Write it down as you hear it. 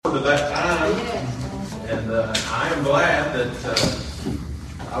to that time, and I am glad that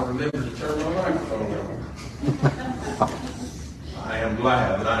I remembered to turn my microphone on. I am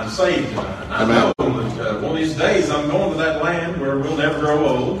glad that I'm saved tonight. I know that one of these days I'm going to that land where we'll never grow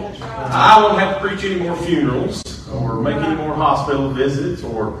old. I won't have to preach any more funerals or make any more hospital visits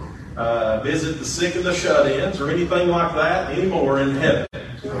or visit the sick and the shut-ins or anything like that anymore in heaven.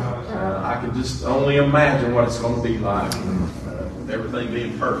 I can just only imagine what it's going to be like with everything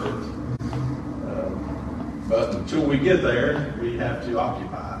being perfect. But until we get there, we have to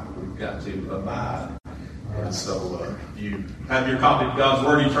occupy. We've got to abide. And so if you have your copy of God's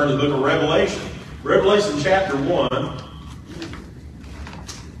Word, you turn to the book of Revelation. Revelation chapter 1.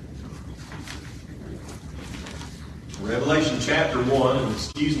 Revelation chapter 1. And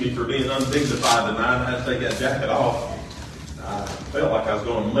excuse me for being undignified tonight. I had to take that jacket off. I felt like I was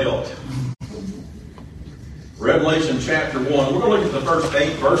going to melt. Revelation chapter 1. We're going to look at the first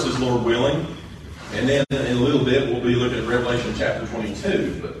 8 verses, Lord willing. And then in a little bit, we'll be looking at Revelation chapter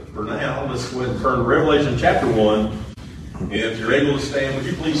 22. But for now, let's go ahead and turn to Revelation chapter 1. And if you're able to stand, would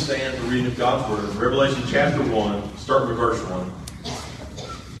you please stand for reading of God's Word? Revelation chapter 1, starting with verse 1.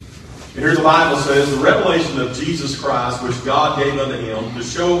 And here the Bible says, the revelation of Jesus Christ, which God gave unto him, to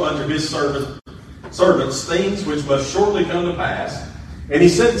show unto his servants things which must shortly come to pass. And he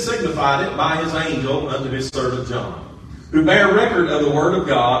sent and signified it by his angel unto his servant John, who bare record of the word of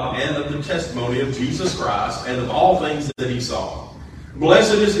God and of the testimony of Jesus Christ and of all things that he saw.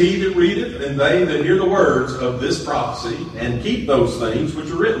 Blessed is he that readeth, and they that hear the words of this prophecy, and keep those things which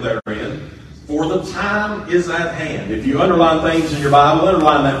are written therein, for the time is at hand. If you underline things in your Bible,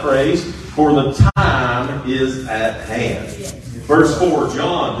 underline that phrase, for the time is at hand. Verse 4,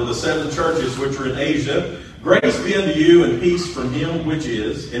 John, to the 7 churches which are in Asia, grace be unto you and peace from him which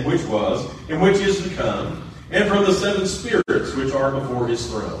is, and which was, and which is to come, and from the 7 spirits which are before his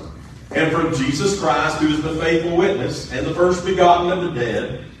throne, and from Jesus Christ, who is the faithful witness, and the first begotten of the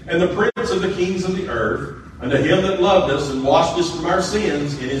dead, and the prince of the kings of the earth, unto him that loved us and washed us from our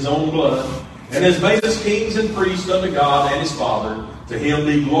sins in his own blood, and has made us kings and priests unto God and his Father. To him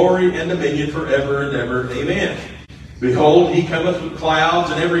be glory and dominion forever and ever. Amen. Behold, he cometh with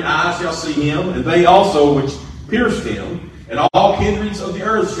clouds, and every eye shall see him, and they also which pierced him, and all kindreds of the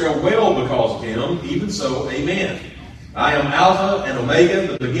earth shall wail because of him. Even so, amen. I am Alpha and Omega,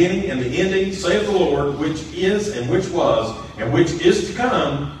 the beginning and the ending, saith the Lord, which is and which was and which is to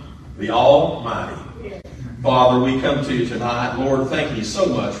come, the Almighty. Father, we come to you tonight. Lord, thank you so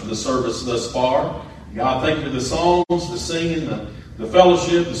much for the service thus far. God, thank you for the songs, the singing, the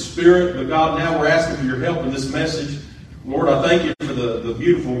fellowship, the spirit. But God, now we're asking for your help in this message. Lord, I thank you for the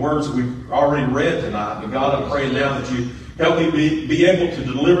beautiful words that we've already read tonight. But God, I'm praying now that you help me be able to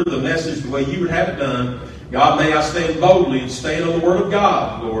deliver the message the way you would have it done. God, may I stand boldly and stand on the Word of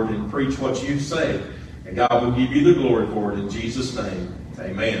God, Lord, and preach what you say. And God will give you the glory for it in Jesus' name.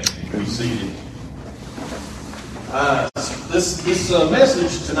 Amen. Be seated. This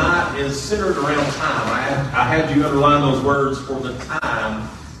message tonight is centered around time. I had you underline those words, for the time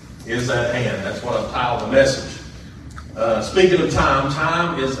is at hand. That's what I've titled the message. Speaking of time,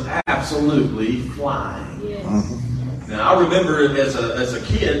 time is absolutely flying. Yes. Now, I remember as a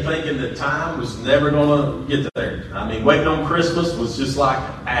kid thinking that time was never going to get there. I mean, waiting on Christmas was just like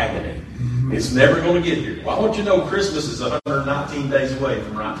agony. It's never going to get here. Why don't you know Christmas is 119 days away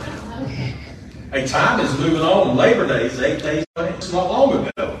from right now? Okay. Hey, time is moving on. Labor Day is 8 days away. It's not long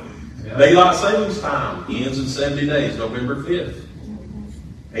ago. Daylight savings time ends in 70 days, November 5th.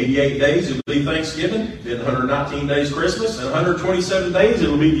 88 days, it'll be Thanksgiving. Then 119 days Christmas. And 127 days,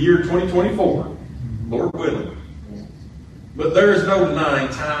 it'll be the year 2024. Lord willing. But there is no denying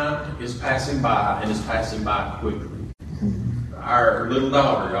time is passing by, and is passing by quickly. Our little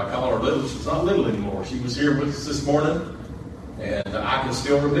daughter, I call her little, she's not little anymore. She was here with us this morning, and I can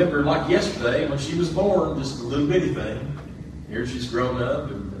still remember like yesterday when she was born, just a little bitty thing. Here she's grown up,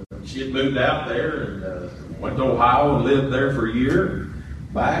 and she had moved out there and went to Ohio and lived there for a year and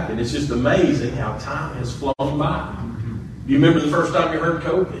back, and it's just amazing how time has flown by. You remember the first time you heard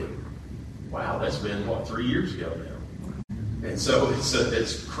COVID? Wow, that's been, 3 years ago now. And so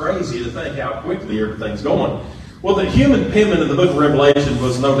it's crazy to think how quickly everything's going. Well, the human penman in the book of Revelation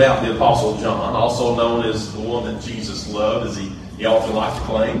was no doubt the Apostle John, also known as the one that Jesus loved, as he often liked to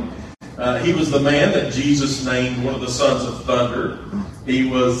claim. He was the man that Jesus named one of the sons of thunder. He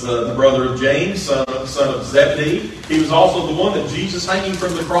was the brother of James, son of Zebedee. He was also the one that Jesus, hanging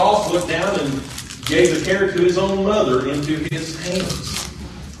from the cross, looked down and gave the care to his own mother into his hands.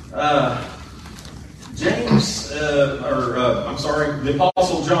 The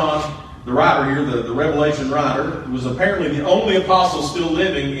Apostle John the writer here, the Revelation writer, was apparently the only apostle still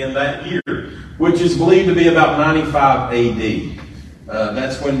living in that year, which is believed to be about 95 A.D.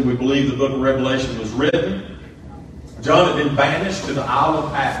 That's when we believe the book of Revelation was written. John had been banished to the Isle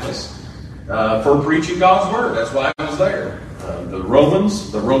of Patmos for preaching God's word. That's why he was there. The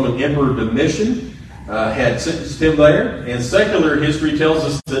Roman Emperor Domitian had sentenced him there. And secular history tells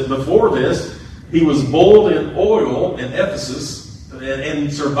us that before this, he was boiled in oil in Ephesus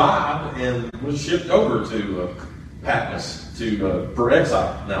and survived and was shipped over to Patmos for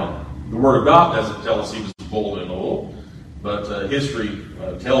exile. Now, the Word of God doesn't tell us he was boiled in oil, but history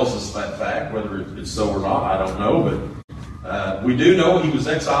tells us that fact. Whether it's so or not, I don't know. But we do know he was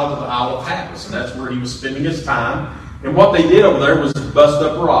exiled to the Isle of Patmos, and that's where he was spending his time. And what they did over there was bust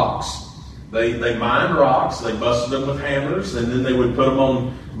up rocks. They mined rocks, they busted them with hammers, and then they would put them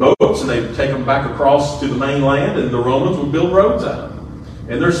on boats, and they'd take them back across to the mainland, and the Romans would build roads out of them.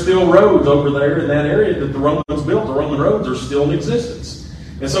 And there's still roads over there in that area that the Romans built. The Roman roads are still in existence.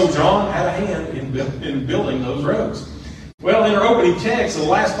 And so John had a hand in building those roads. Well, in our opening text, the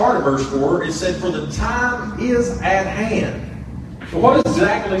last part of verse 4, it said, "For the time is at hand." So what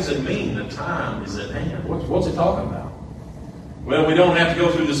exactly does it mean, the time is at hand? What's it talking about? Well, we don't have to go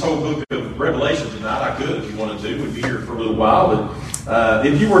through this whole book of Revelation tonight. I could if you wanted to. We'd be here for a little while. But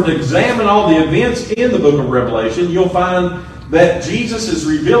if you were to examine all the events in the book of Revelation, you'll find that Jesus is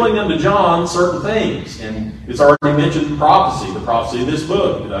revealing unto John certain things. And it's already mentioned prophecy, the prophecy of this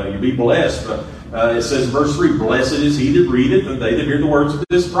book. You be blessed. It says in verse 3, "Blessed is he that readeth, and they that hear the words of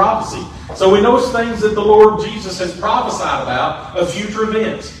this prophecy." So we know things that the Lord Jesus has prophesied about of future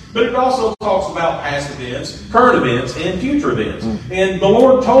events. But it also talks about past events, current events, and future events. And the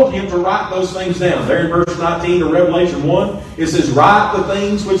Lord told him to write those things down. There in verse 19 of Revelation 1, it says, "Write the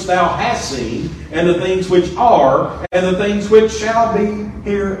things which thou hast seen, and the things which are, and the things which shall be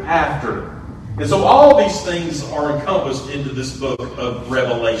hereafter." And so all these things are encompassed into this book of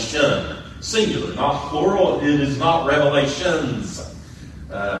Revelation. Singular, not plural. It is not revelations.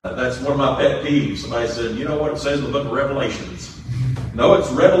 That's one of my pet peeves. Somebody said, "You know what it says in the book of Revelations?" No,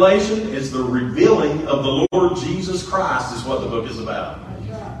 it's revelation. It's the revealing of the Lord Jesus Christ is what the book is about.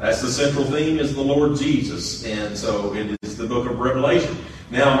 That's the central theme, is the Lord Jesus. And so it is the book of Revelation.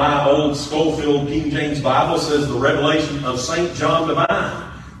 Now, my old Schofield King James Bible says the revelation of St. John Divine.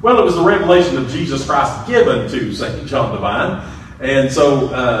 Well, it was the revelation of Jesus Christ given to St. John Divine. And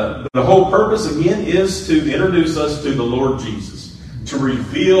so the whole purpose, again, is to introduce us to the Lord Jesus, to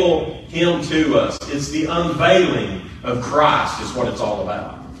reveal him to us. It's the unveiling of Christ is what it's all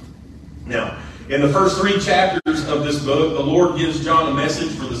about. Now, in the first 3 chapters of this book, the Lord gives John a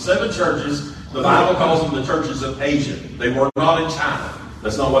message for the 7 churches. The Bible calls them the churches of Asia. They were not in China.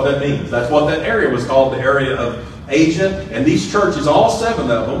 That's not what that means. That's what that area was called, the area of Asia. And these churches, all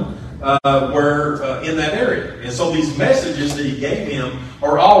 7 of them, were in that area. And so these messages that he gave him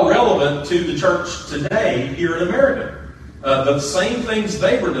are all relevant to the church today here in America. The same things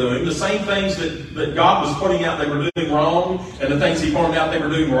they were doing, the same things that God was pointing out they were doing wrong, and the things he pointed out they were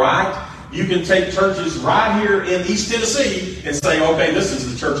doing right. You can take churches right here in East Tennessee and say, okay, this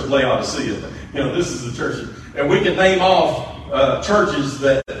is the church of Laodicea. This is the church. And we can name off churches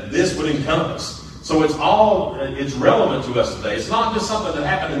that this would encompass. So it's relevant to us today. It's not just something that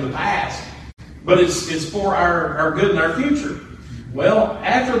happened in the past, but it's for our good and our future. Well,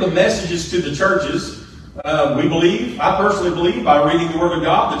 after the messages to the churches, I personally believe, by reading the Word of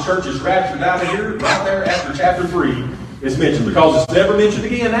God, the church is raptured out of here right there after chapter 3 is mentioned, because it's never mentioned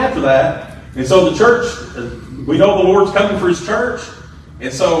again after that. And so the church, we know the Lord's coming for his church.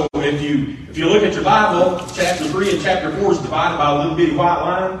 And so if you look at your Bible, chapter 3 and chapter 4 is divided by a little bitty white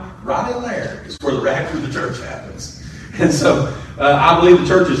line. Right in there is where the rapture of the church happens. And so I believe the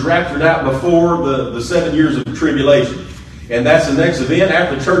church is raptured out before the 7 years of tribulation. And that's the next event.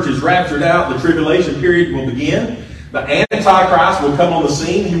 After the church is raptured out, the tribulation period will begin. The Antichrist will come on the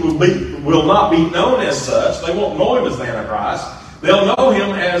scene. He will not be known as such. They won't know him as the Antichrist. They'll know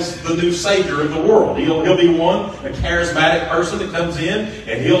him as the new Savior of the world. He'll be a charismatic person that comes in,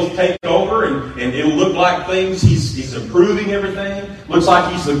 and he'll take over, and it'll look like things. He's improving everything. Looks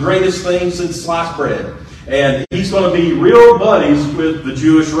like he's the greatest thing since sliced bread. And he's going to be real buddies with the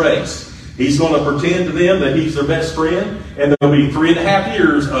Jewish race. He's going to pretend to them that he's their best friend, and there'll be 3.5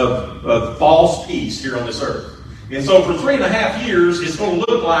 years of false peace here on this earth. And so for 3.5 years, it's going to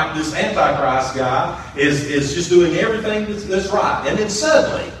look like this Antichrist guy is just doing everything that's right. And then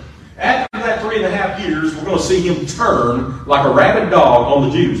suddenly, after that 3.5 years, we're going to see him turn like a rabid dog on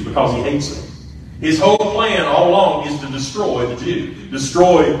the Jews because he hates them. His whole plan all along is to destroy the Jew,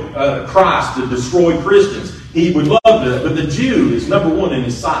 destroy Christ, to destroy Christians. He would love to, but the Jew is number one in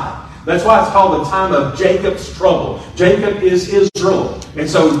his sight. That's why it's called the time of Jacob's trouble. Jacob is Israel. And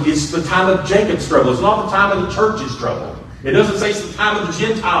so it's the time of Jacob's trouble. It's not the time of the church's trouble. It doesn't say it's the time of the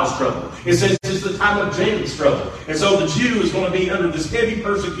Gentiles' trouble. It says it's the time of Jacob's trouble. And so the Jew is going to be under this heavy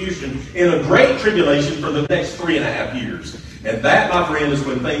persecution in a great tribulation for the next 3.5 years. And that, my friend, is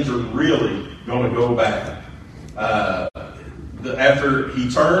when things are really going to go bad. After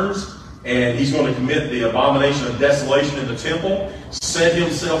he turns, and he's going to commit the abomination of desolation in the temple, set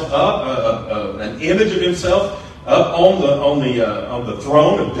himself up, an image of himself, up on the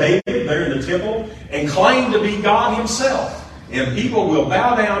throne of David there in the temple, and claim to be God himself. And people will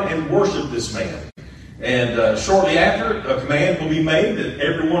bow down and worship this man. And shortly after, a command will be made that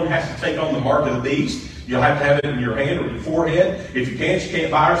everyone has to take on the mark of the beast. You'll have to have it in your hand or your forehead. If you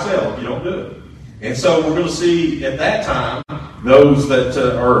can't buy or sell. You don't do it. And so we're going to see at that time those that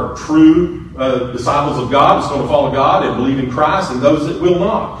are true disciples of God, that's going to follow God and believe in Christ, and those that will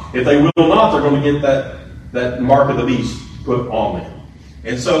not. If they will not, they're going to get that mark of the beast put on them.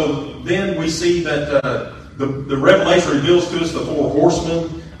 And so then we see that the Revelation reveals to us the 4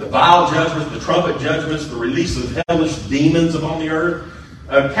 horsemen, the vial judgments, the trumpet judgments, the release of hellish demons upon the earth.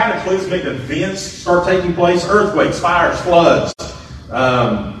 Cataclysmic events start taking place, earthquakes, fires, floods,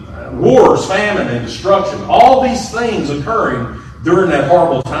 wars, famine, and destruction. All these things occurring during that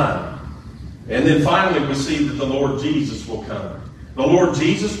horrible time. And then finally we see that the Lord Jesus will come. The Lord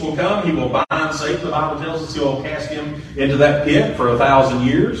Jesus will come. He will bind Satan. The Bible tells us He'll cast him into that pit for 1,000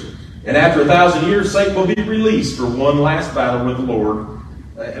 years. And after 1,000 years, Satan will be released for one last battle with the Lord.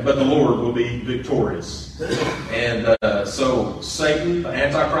 But the Lord will be victorious. And so Satan, the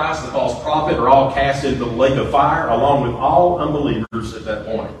Antichrist, the false prophet are all cast into the lake of fire along with all unbelievers at that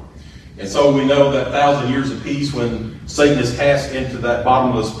point. And so we know that 1,000 years of peace, when Satan is cast into that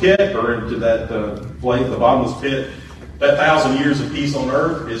bottomless pit, or into that place, the bottomless pit, that 1,000 years of peace on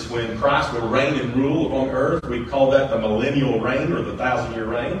earth is when Christ will reign and rule on earth. We call that the millennial reign, or the 1,000-year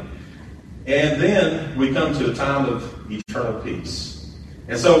reign. And then we come to a time of eternal peace.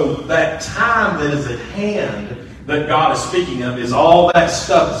 And so that time that is at hand that God is speaking of is all that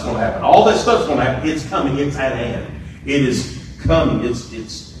stuff that's going to happen. All that stuff's going to happen. It's coming. It's at hand. It is coming. It's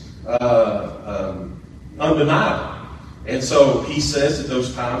undeniable. And so he says that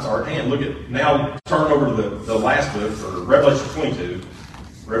those times are at hand. Look at, now turn over to the last book, for Revelation 22.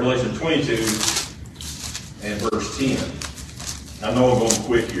 Revelation 22 and verse 10. I know I'm going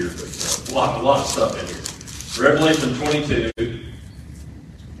quick here, but a lot of stuff in here. Revelation 22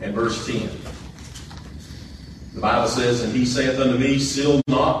 and verse 10. The Bible says, "And he saith unto me, seal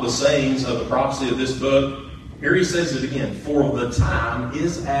not the sayings of the prophecy of this book." Here he says it again. "For the time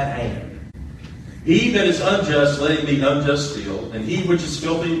is at hand. He that is unjust, let him be unjust still. And he which is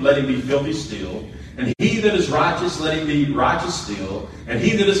filthy, let him be filthy still. And he that is righteous, let him be righteous still. And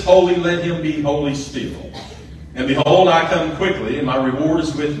he that is holy, let him be holy still. And behold, I come quickly, and my reward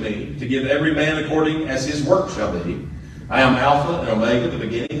is with me, to give every man according as his work shall be. I am Alpha and Omega, the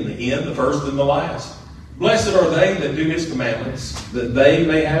beginning and the end, the first and the last. Blessed are they that do his commandments, that they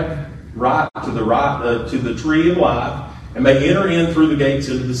may have right to the tree of life, and may enter in through the gates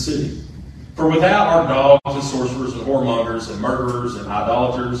into the city. For without are dogs and sorcerers and whoremongers and murderers and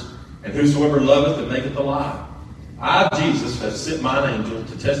idolaters, and whosoever loveth and maketh a lie. I, Jesus, have sent mine angel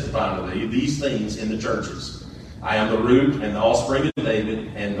to testify unto thee these things in the churches. I am the root and the offspring of David,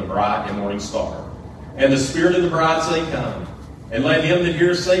 and the bright and morning star. And the Spirit of the bride say, Come. And let him that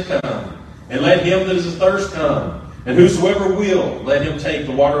heareth say, Come. And let him that is athirst come. And whosoever will, let him take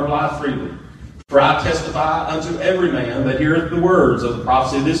the water of life freely. For I testify unto every man that heareth the words of the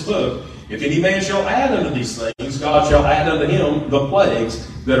prophecy of this book. If any man shall add unto these things, God shall add unto him the plagues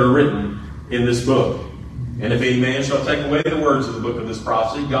that are written in this book. And if any man shall take away the words of the book of this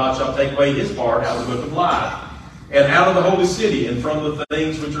prophecy, God shall take away his part out of the book of life, and out of the holy city, and from the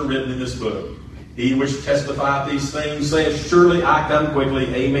things which are written in this book. He which testifieth these things saith, Surely I come quickly.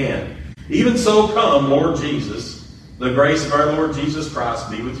 Amen. Even so come, Lord Jesus. The grace of our Lord Jesus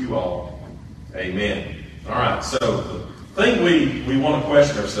Christ be with you all. Amen. All right, so the thing we want to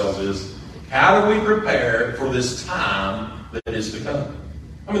question ourselves is, how do we prepare for this time that is to come?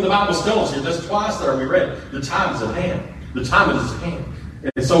 I mean, the Bible's telling us here, that's twice there we read, the time is at hand. The time is at hand.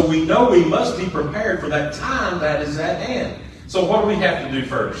 And so we know we must be prepared for that time that is at hand. So what do we have to do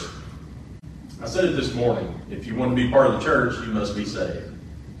first? I said it this morning. If you want to be part of the church, you must be saved.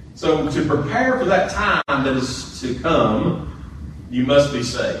 So to prepare for that time that is to come, you must be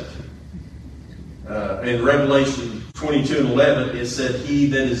saved. In Revelation 22 and 11, it said, He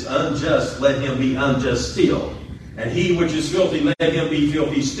that is unjust, let him be unjust still. And he which is filthy, let him be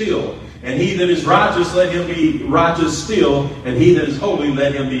filthy still. And he that is righteous, let him be righteous still. And he that is holy,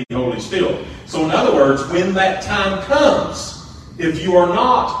 let him be holy still. So in other words, when that time comes, if you are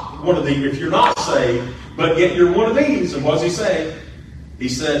not one of these, if you're not saved, but yet you're one of these, and what does he say? He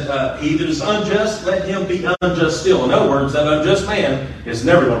said, he that is unjust, let him be unjust still. In other words, that unjust man is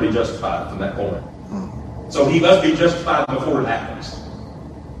never going to be justified from that point. So he must be justified before it happens.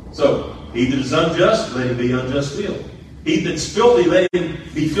 So, he that is unjust, let him be unjust still. He that's filthy, let him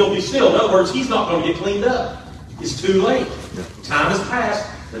be filthy still. In other words, he's not going to get cleaned up. It's too late. Time has passed.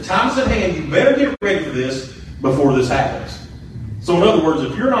 The time is at hand. You better get ready for this before this happens. So in other words,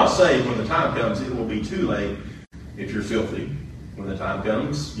 if you're not saved when the time comes, it will be too late if you're filthy. When the time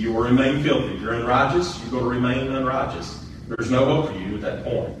comes, you will remain filthy. If you're unrighteous, you're going to remain unrighteous. There's no hope for you at that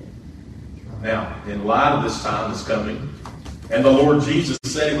point. Now, in light of this time that's coming, and the Lord Jesus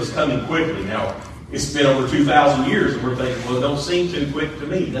said it was coming quickly. Now, it's been over 2,000 years, and we're thinking, well, it don't seem too quick to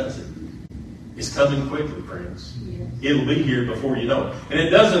me, does it? It's coming quickly, friends. Yes. It'll be here before you know it. And it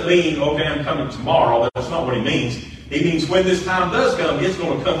doesn't mean, okay, I'm coming tomorrow. That's not what he means. He means when this time does come, it's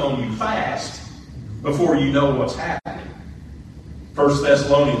going to come on you fast before you know what's happening. 1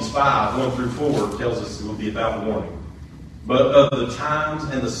 Thessalonians 5, 1 through 4 tells us it will be about warning. But of the times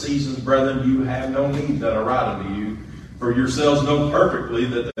and the seasons, brethren, you have no need that I write unto you. For yourselves know perfectly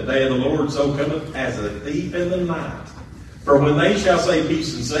that the day of the Lord so cometh as a thief in the night. For when they shall say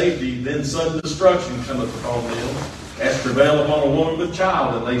peace and safety, then sudden destruction cometh upon them, as travail upon a woman with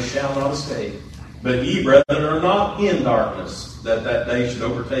child, and they shall not escape. But ye, brethren, are not in darkness, that that day should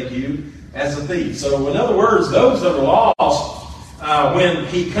overtake you as a thief. So in other words, those that are lost, when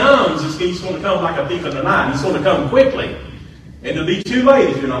he comes, he's going to come like a thief in the night. He's going to come quickly. And it'll be too late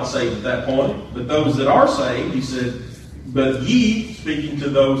if you're not saved at that point. But those that are saved, he said, but ye, speaking to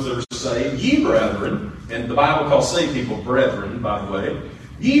those that are saved, ye brethren, and the Bible calls saved people brethren, by the way,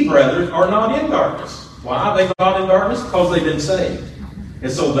 ye brethren are not in darkness. Why are they not in darkness? Because they've been saved.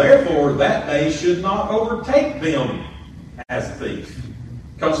 And so therefore, that day should not overtake them as a thief.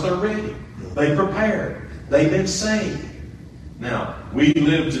 Because they're ready. They prepared. They've been saved. Now, we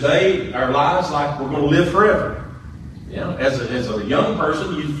live today, our lives like we're going to live forever. Yeah, as a young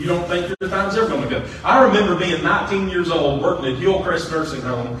person, you don't think your time's ever going to come. I remember being 19 years old, working at Hillcrest Nursing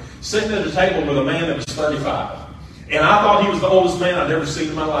Home, sitting at a table with a man that was 35. And I thought he was the oldest man I'd ever seen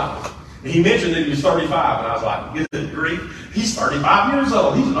in my life. And he mentioned that he was 35, and I was like, good grief, he's 35 years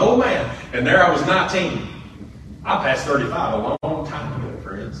old. He's an old man. And there I was 19. I passed 35 a long time ago,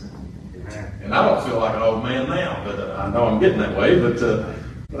 friends. And I don't feel like an old man now, but I know I'm getting that way. But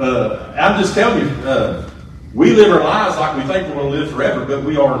I'm just telling you, we live our lives like we think we're going to live forever, but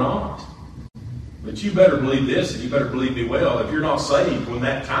we are not. But you better believe this, and you better believe me well. If you're not saved when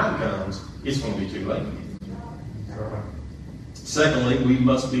that time comes, it's going to be too late. Secondly, we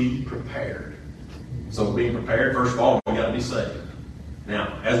must be prepared. So being prepared, first of all, we've got to be saved.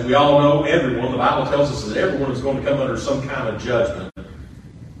 Now, as we all know, everyone, the Bible tells us that everyone is going to come under some kind of judgment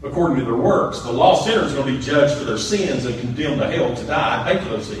according to their works. The lost sinner is going to be judged for their sins and condemned to hell to die and pay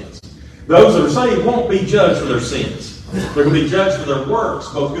for those sins. Those that are saved won't be judged for their sins. They're going to be judged for their works,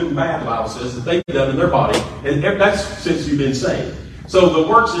 both good and bad, the Bible says, that they've done in their body. And that's since you've been saved. So the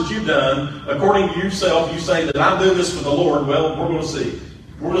works that you've done, according to yourself, you say that I'm doing this for the Lord. Well, we're going to see.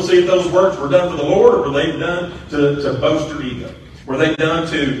 We're going to see if those works were done for the Lord or were they done to boast your ego. Were they done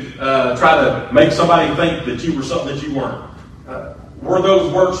to try to make somebody think that you were something that you weren't? Were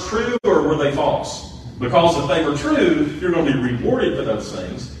those works true or were they false? Because if they were true, you're going to be rewarded for those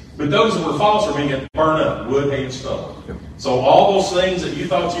things. But those that were false are going to get burned up, wood, hay, and stone. So all those things that you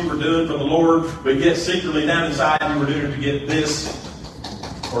thought you were doing for the Lord, but yet secretly down inside you were doing it to get this,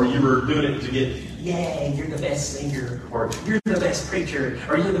 or you were doing it to get, yay, you're the best singer, or you're the best preacher,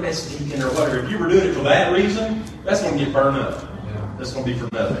 or you're the best deacon, or whatever. If you were doing it for that reason, that's going to get burned up. That's going to be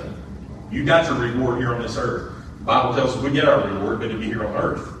for nothing. You got your reward here on this earth. The Bible tells us we get our reward, but it'll be here on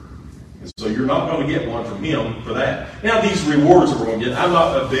earth. And so you're not going to get one from him for that. Now, these rewards that we're going to get, I'm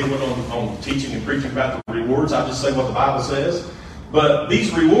not a big one on teaching and preaching about the rewards. I just say what the Bible says. But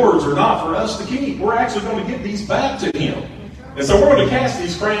these rewards are not for us to keep. We're actually going to give these back to him. And so we're going to cast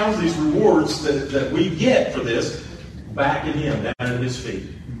these crowns, these rewards that we get for this, back at him, down at his feet.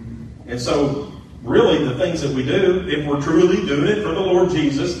 And so, really, the things that we do, if we're truly doing it for the Lord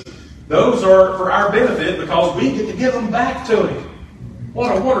Jesus, those are for our benefit because we get to give them back to him.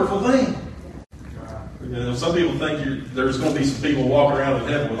 What a wonderful thing. You know, some people think there's going to be some people walking around in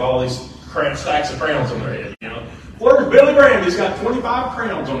heaven with all these stacks of crowns on their head. You know, where's Billy Graham? He's got 25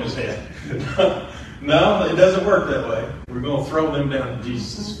 crowns on his head. No, it doesn't work that way. We're going to throw them down at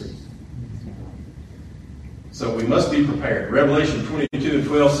Jesus' feet. So we must be prepared. Revelation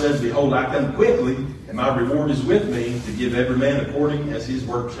 22:12 says, Behold, I come quickly, and my reward is with me, to give every man according as his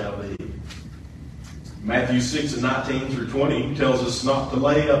work shall be. Matthew 6:19-20 tells us not to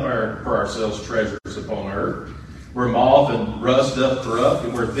lay up for ourselves treasures upon earth, where moth and rust doth corrupt,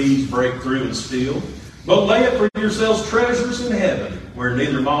 and where thieves break through and steal. But lay up for yourselves treasures in heaven, where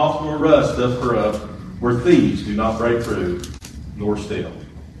neither moth nor rust doth corrupt, where thieves do not break through nor steal.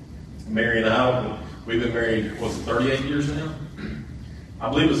 Mary and I, we've been married, 38 years now? I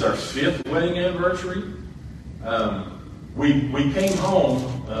believe it's our 5th wedding anniversary. We came home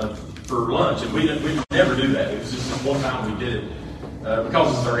for lunch, and we never do that. It was just this one time we did it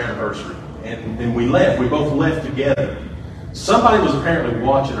because it's our anniversary. And we left. We both left together. Somebody was apparently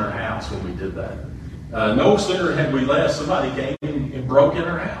watching our house when we did that. No sooner had we left, somebody came and broke in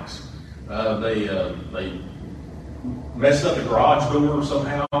our house. They messed up the garage door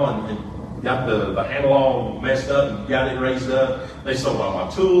somehow and got the handle all messed up and got it raised up. They stole all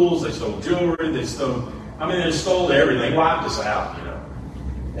my tools. They stole jewelry. They stole everything. Wiped us out,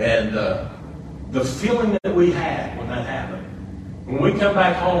 And the feeling that we had when that happened, when we come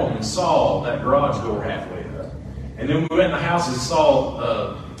back home and saw that garage door halfway up, and then we went in the house and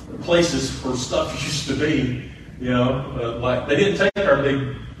saw places where stuff used to be, like they didn't take our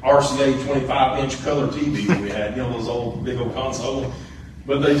big RCA 25-inch color TV that we had, those big old consoles,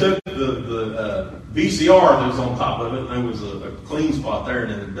 but they took the VCR that was on top of it, and there was a clean spot there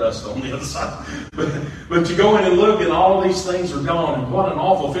and then the dust on the other side. But you go in and look, and all these things are gone, and what an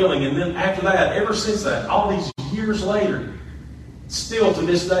awful feeling. And then after that, ever since that, all these years later, still to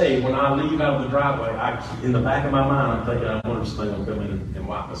this day, when I leave out of the driveway, in the back of my mind, I'm thinking, I wonder if somebody will come in and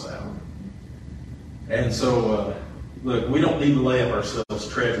wipe us out. And so, look, we don't need to lay up ourselves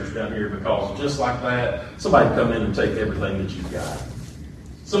treasures down here, because just like that, somebody can come in and take everything that you've got.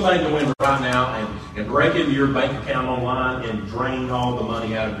 Somebody can go in right now and break into your bank account online and drain all the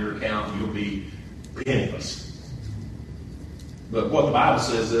money out of your account, and you'll be penniless. But what the Bible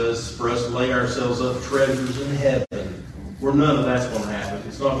says is for us to lay ourselves up treasures in heaven, where none of that's going to happen.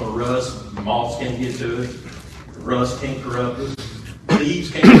 It's not going to rust. The moths can't get to it. The rust can't corrupt it.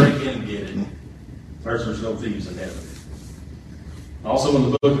 Thieves can't break in and get it. First, there's no thieves in heaven. Also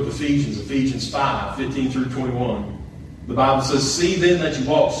in the book of Ephesians 5:15-21, the Bible says, See then that you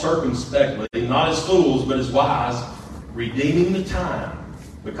walk circumspectly, not as fools, but as wise, redeeming the time,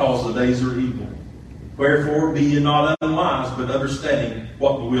 because the days are evil. Wherefore be ye not unwise, but understanding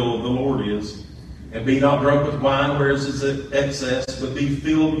what the will of the Lord is. And be not drunk with wine, whereas is excess, but be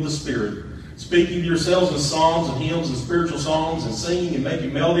filled with the Spirit, speaking to yourselves in psalms and hymns and spiritual songs, and singing and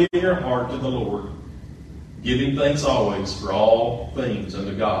making melody in your heart to the Lord, giving thanks always for all things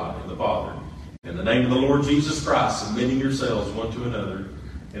unto God and the Father, in the name of the Lord Jesus Christ, submitting yourselves one to another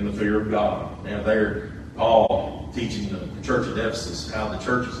in the fear of God. Now there, Paul teaching the church at Ephesus how the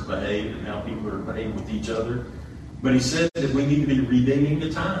churches behave and how people are behaving with each other. But he said that we need to be redeeming the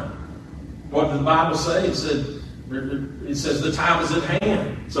time. What did the Bible say? It says the time is at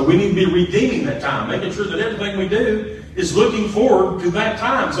hand. So we need to be redeeming that time, making sure that everything we do is looking forward to that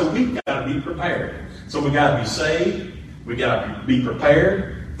time. So we've got to be prepared. So we've got to be saved. We've got to be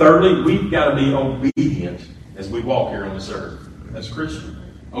prepared. Thirdly, we've got to be obedient as we walk here on this earth as Christians.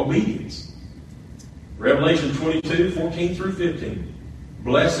 Obedience. Revelation 22:14-15.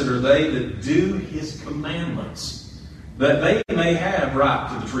 Blessed are they that do his commandments, that they may have right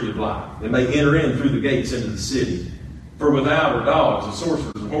to the tree of life, and may enter in through the gates into the city. For without are dogs, and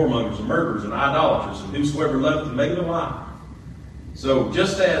sorcerers, and whoremongers, and murderers, and idolaters, and whosoever loveth the making of life. So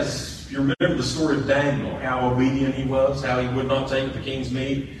just as you remember the story of Daniel, how obedient he was, how he would not take the king's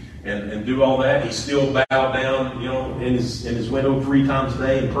meat and do all that, he still bowed down, in his window 3 times a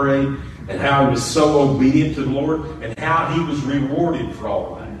day and prayed, and how he was so obedient to the Lord, and how he was rewarded for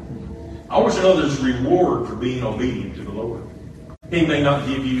all of that. I want you to know there's reward for being obedient to the Lord. He may not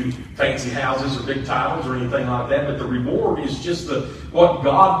give you fancy houses or big titles or anything like that, but the reward is just what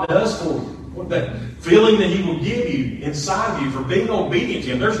God does for you. That feeling that he will give you inside of you for being obedient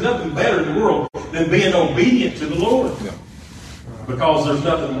to him. There's nothing better in the world than being obedient to the Lord. Yeah. Because there's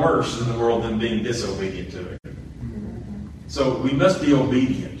nothing worse in the world than being disobedient to him. So we must be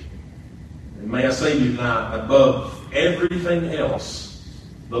obedient. And may I say to you tonight, above everything else,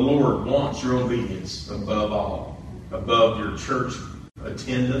 the Lord wants your obedience above all. Above your church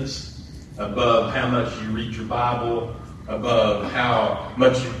attendance, above how much you read your Bible, above how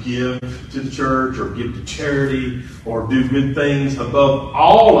much you give to the church or give to charity or do good things. Above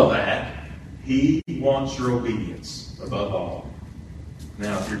all of that, he wants your obedience above all.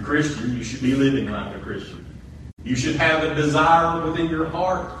 Now, if you're a Christian, you should be living like a Christian. You should have a desire within your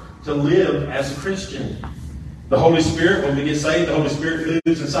heart to live as a Christian. The Holy Spirit, when we get saved, the Holy Spirit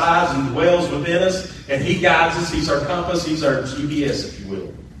lives inside and dwells within us, and He guides us. He's our compass. He's our GPS, if you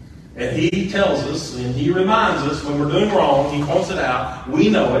will. And He tells us, and He reminds us when we're doing wrong. He points it out. We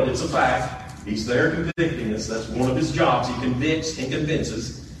know it. It's a fact. He's there convicting us. That's one of His jobs. He convicts and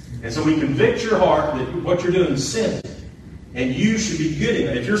convinces. And so He convicts your heart that what you're doing is sin. And you should be getting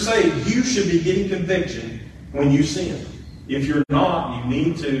it. If you're saved, you should be getting conviction when you sin. If you're not, you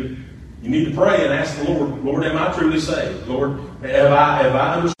need to pray and ask the Lord, Lord, am I truly saved? Lord, have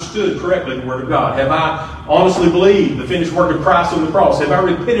I understood correctly the Word of God? Have I honestly believed the finished work of Christ on the cross? Have I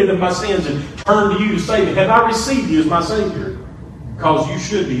repented of my sins and turned to you to save me? Have I received you as my Savior? Because you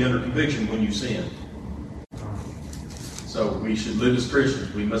should be under conviction when you sin. So we should live as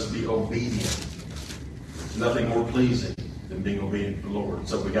Christians. We must be obedient. There's nothing more pleasing than being obedient to the Lord.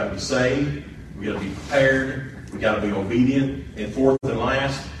 So we got to be saved. We got to be prepared. We got to be obedient. And fourth and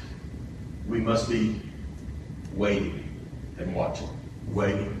last, we must be waiting and watching.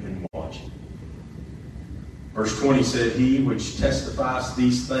 Waiting and watching. Verse 20 said, He which testifies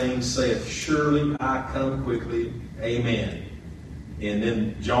these things saith, Surely I come quickly. Amen. And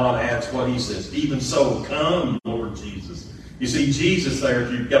then John adds what he says, Even so, come, Lord Jesus. You see, Jesus there,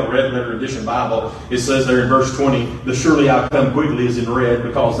 if you've got a red letter edition Bible, it says there in verse 20, the surely I come quickly is in red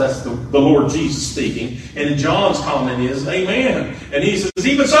because that's the Lord Jesus speaking. And in John's comment is, Amen. And he says,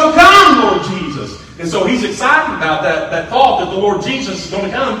 Even so, come, Lord Jesus. And so he's excited about that thought that the Lord Jesus is going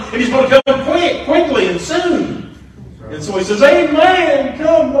to come, and He's going to come quickly and soon. And so he says, Amen,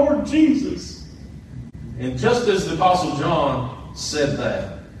 come, Lord Jesus. And just as the Apostle John said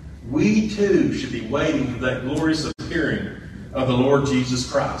that, we too should be waiting for that glorious appearing of the Lord Jesus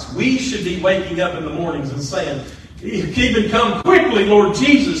Christ. We should be waking up in the mornings and saying, Even come quickly, Lord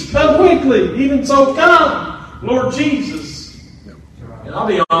Jesus. Come quickly. Even so, come, Lord Jesus. And I'll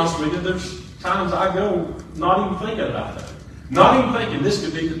be honest with you, there's times I go not even thinking about that. Not even thinking this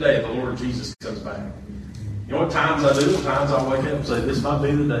could be the day the Lord Jesus comes back. You know what times I do? Times I wake up and say, this might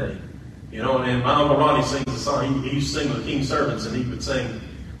be the day. You know, and my Uncle Ronnie sings a song. He used to sing with the King's Servants, and he would sing,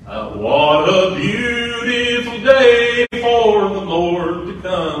 what a beautiful day for the Lord to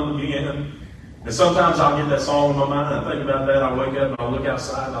come again. And sometimes I'll get that song in my mind, and I think about that. I wake up and I look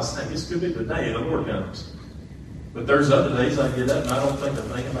outside, and I say, this could be the day the Lord comes. But there's other days I get up and I don't think a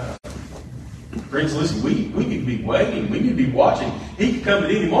thing about it. Friends, listen, we need to be waiting. We need to be watching. He could come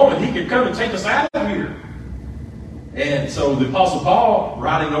at any moment. He could come and take us out of here. And so the Apostle Paul,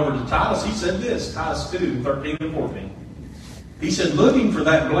 writing over to Titus, he said this, Titus 2, 13 and 14. He said, looking for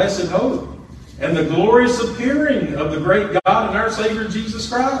that blessed hope and the glorious appearing of the great God and our Savior Jesus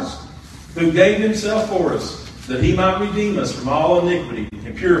Christ, who gave Himself for us, that He might redeem us from all iniquity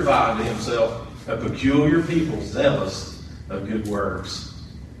and purify unto Himself a peculiar people, zealous of good works.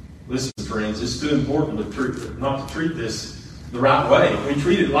 Listen, friends, it's too important not to treat this the right way. We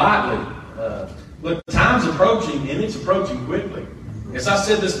treat it lightly. Look, time's approaching, and it's approaching quickly. As I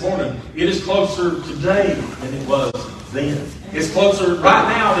said this morning, it is closer today than it was then. It's closer right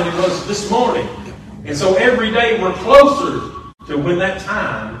now than it was this morning. And so every day we're closer to when that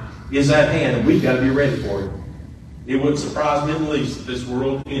time is at hand, and we've got to be ready for it. It wouldn't surprise me in the least if this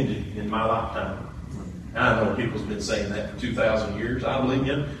world ended in my lifetime. I know people's been saying that for 2,000 years. I believe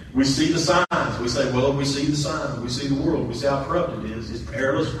you. We see the signs. We say, well, we see the signs. We see the world. We see how corrupt it is. It's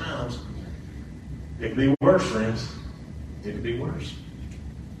perilous times. It could be worse, friends. It could be worse.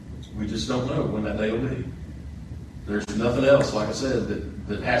 We just don't know when that day will be. There's nothing else, like I said,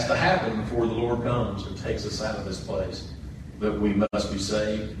 that has to happen before the Lord comes and takes us out of this place. But we must be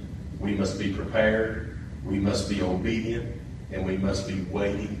saved. We must be prepared. We must be obedient. And we must be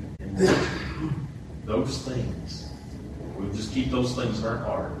waiting and watching. Those things. We'll just keep those things in our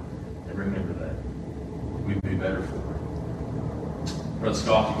heart and remember that. We'd be better for it. Brother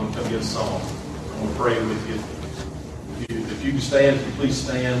Scott, you're going to come get a song. I'm going to pray with you. If you can stand, if you please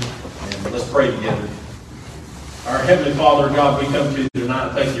stand, and let's pray together. Our Heavenly Father, God, we come to you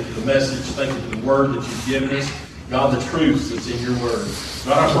tonight. Thank you for the message. Thank you for the word that you've given us. God, the truth that's in your word.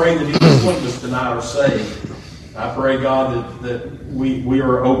 God, I pray that each one of us tonight are saved. I pray, God, that we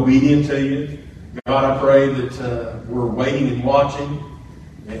are obedient to you. God, I pray that we're waiting and watching.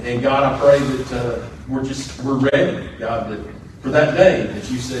 And God, I pray that we're ready, God, for that day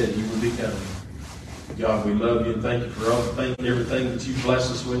that you said you would be coming. God, we love you and thank you for everything that you bless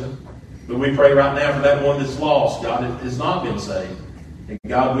us with. But we pray right now for that one that's lost, God, that has not been saved. And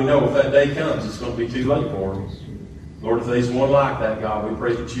God, we know if that day comes, it's going to be too late for them. Lord, if there's one like that, God, we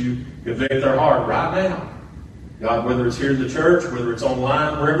pray that you convict their heart right now. God, whether it's here in the church, whether it's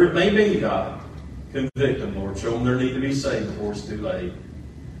online, wherever it may be, God, convict them, Lord. Show them their need to be saved before it's too late.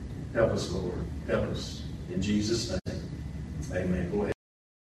 Help us, Lord. Help us. In Jesus' name, amen. Go ahead.